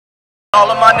All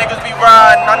of my niggas be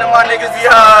riding, none of my niggas be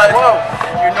hiding.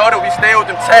 You know that we stay with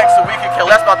them techs so we can care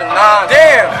less about the nines.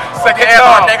 Damn! Second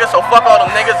half my niggas, so fuck all them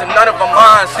niggas and none of them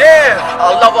mine. Damn!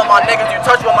 I love all my niggas, you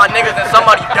touch with my niggas and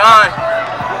somebody dying.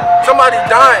 Somebody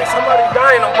dying,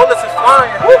 them bullets is flying.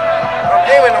 I'm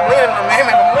aiming, I'm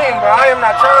leaning, bro. I am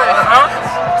not trying.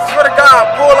 Swear to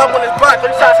God, pull up on his butt,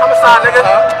 3 shots homicide, nigga.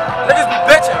 Niggas be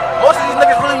bitching. Most of these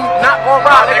niggas really not gonna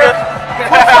ride, nigga.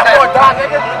 Who the fuck gonna die,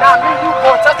 nigga? Not me, you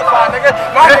gonna testify, nigga.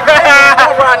 My nigga ain't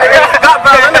gonna ride, nigga. Got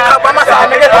brown in the cup by my side,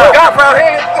 nigga. Got brown, he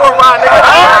ain't gonna ride, nigga.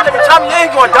 My nigga Tommy, you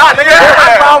ain't gonna die, nigga.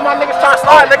 Got brown, my niggas trying to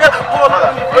slide, nigga. Pull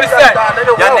up, what is that?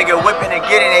 Y'all nigga whipping and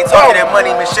getting, they talking that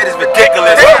money, man, shit is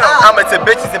ridiculous. I'm into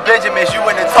bitches and Benjamins, you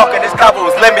in the talking, this combo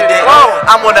was limited.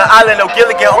 I'm on the island of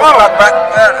Gilligan, on my back.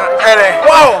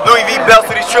 Louis V belts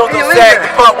with these truths don't sag. The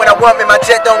pump when I want me, my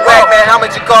jet don't rag, man. How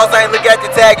much it cost? I ain't look at the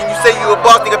tag. And you say you a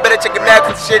boss, nigga, better check your map,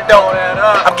 cause shit don't.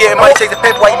 I'm getting money, chasing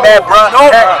paper, why you mad, bruh?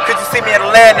 Could you see me in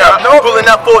Atlanta? Pulling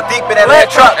up 4 deep in that land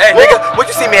truck. Nigga, would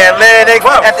you see me in Atlantic?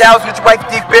 After hours with your wife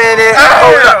deep in it.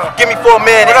 Hold up, give me 4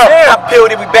 minutes. I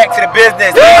peeled it, we back to the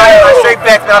business. I ain't my straight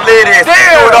facts, man, I live this.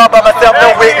 Do it all by myself,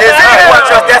 no witness. One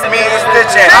trust, that's me, it's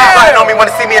stitching. Fighting on me,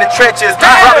 wanna see me in the trenches.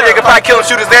 Rob a nigga, probably kill him,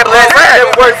 shoot his ambulance.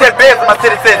 Every word 10 bands for my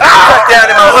citizens. Touchdown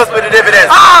in my husband, the dividends.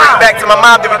 Bring it back to my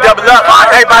mom, then we double up.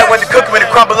 Everybody want to cook when it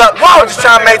crumble up. I'm just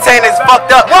trying to maintain this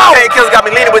fucked up. Painkillers got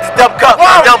me leaning with the dumb cup.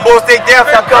 Dumb boys stay down,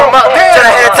 so I come up. Try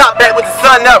to head top back with the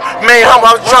sun up. Man,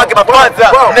 humble, I was trying to get my funds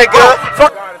up. Nigga,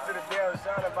 fuck.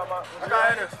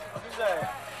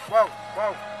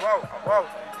 Whoa.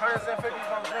 150,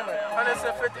 I'm dreaming.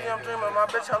 150, I'm dreaming. My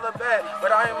bitch hella bad,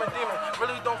 but I am a demon.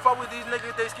 Really don't fuck with these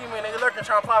niggas, they scheming. They lurking,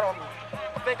 trying to plot on me.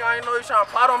 Think I ain't know you trying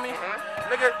to plot on me?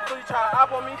 Nigga, really trying to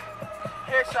hop on me?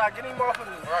 Headshot, get him off of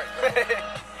me.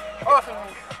 Off of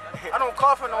me. I don't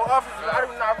call for no officers. I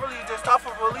do not really just talk for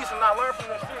police and not learn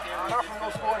from the street. Learn from no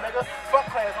school, nigga. Fuck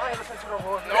class, I ain't listen to the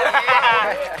rules. No,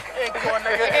 ain't cool,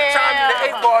 nigga. Trying me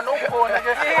the 8 ball, no cool,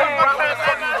 nigga.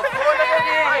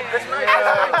 This nice,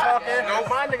 I ain't talking.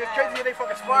 My niggas crazy, they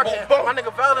fucking sparking. My nigga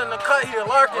Val in the cut here,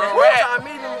 larking. Try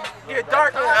me to get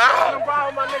dark. I'm with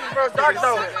my niggas, bro, dark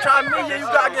though. Try me, yeah, you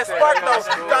gotta get sparked though.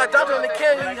 You gotta jump in the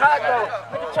can, you hot though.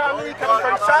 Nigga, try me, coming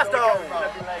from the shots though.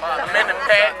 I'm in the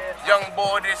pad, young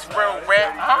boy, this real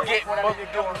rap. Get booked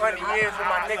doing 100 years with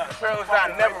my niggas, trails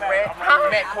I never rap.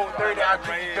 Mac code 30, I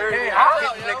drink 30. I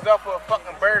hit these niggas up for a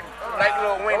fucking birdie. Like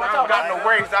Lil Wayne, I don't got no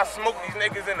worries. I smoke these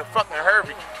niggas in the fucking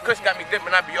Herbie. Kush got me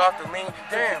dipping, I be off the lean.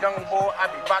 Damn, young boy, I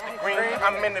be about the green.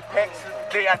 I'm in the pack since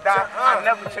the day I die. I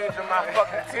never changed on my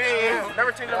fucking team.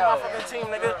 Never changed on my fucking team,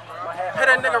 nigga. Hit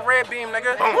that nigga red beam,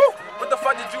 nigga. What the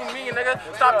fuck did you mean, nigga?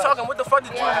 Stop talking, what the fuck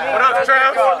did you mean? What up,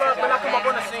 Trav? When I come up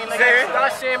on the scene, nigga. Got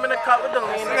shame in the cup with the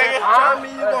lean, nigga. Try me,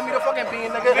 you gon' be the fucking bean,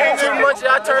 nigga. 2 months,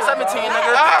 yeah, I turned 17,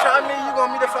 nigga. Try me, you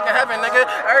gon' be the fucking heaven, nigga.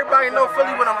 Everybody know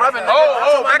Philly when I'm rubbing,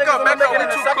 nigga. Back up, in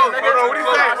a second, nigga. What do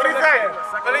you say?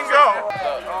 Let him go.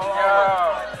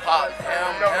 Pop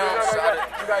him, shot it.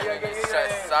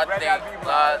 I think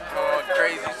lies going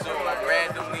crazy, so I'm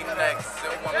randomly next.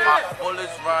 And when my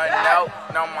bullets run out,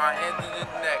 now my hands in the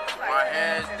neck. My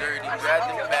hands dirty, grab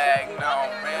the bag, now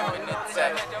I'm ramming the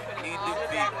tech. Need the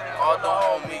beat, call the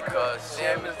homie, cause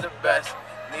Sham is the best.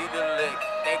 Need a lick,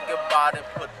 think about it,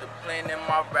 put the plane in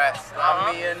my rats.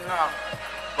 Not me enough,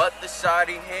 but the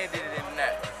shawty handed in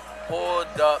that.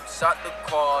 Pulled up, shot the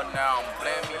call, now I'm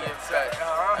blaming your text.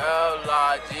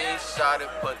 L.I.G. shot it,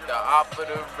 put the op for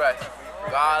the rest.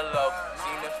 God love,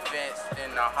 seen the fence, then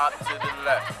I hop to the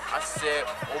left. I said,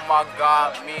 oh my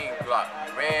God, mean Glock.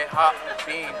 Red hot,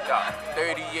 bean dot.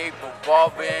 38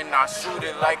 revolver and I shoot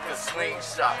it like a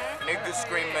slingshot. Niggas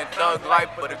screaming thug life,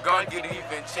 but a gun get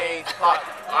even changed pop.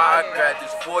 I grab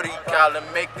this 40 cal and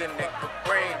make a nigga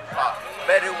brain pop.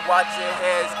 Better watch your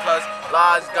heads, cause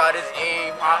Lodge got his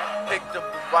aim hot. Picked up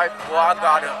the rifle, I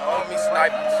got an on me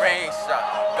sniper brain shot.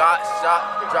 Got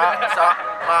shot, drop top,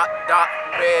 hot dot,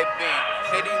 red beam.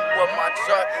 Hit him with my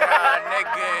truck,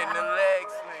 nigga in the leg.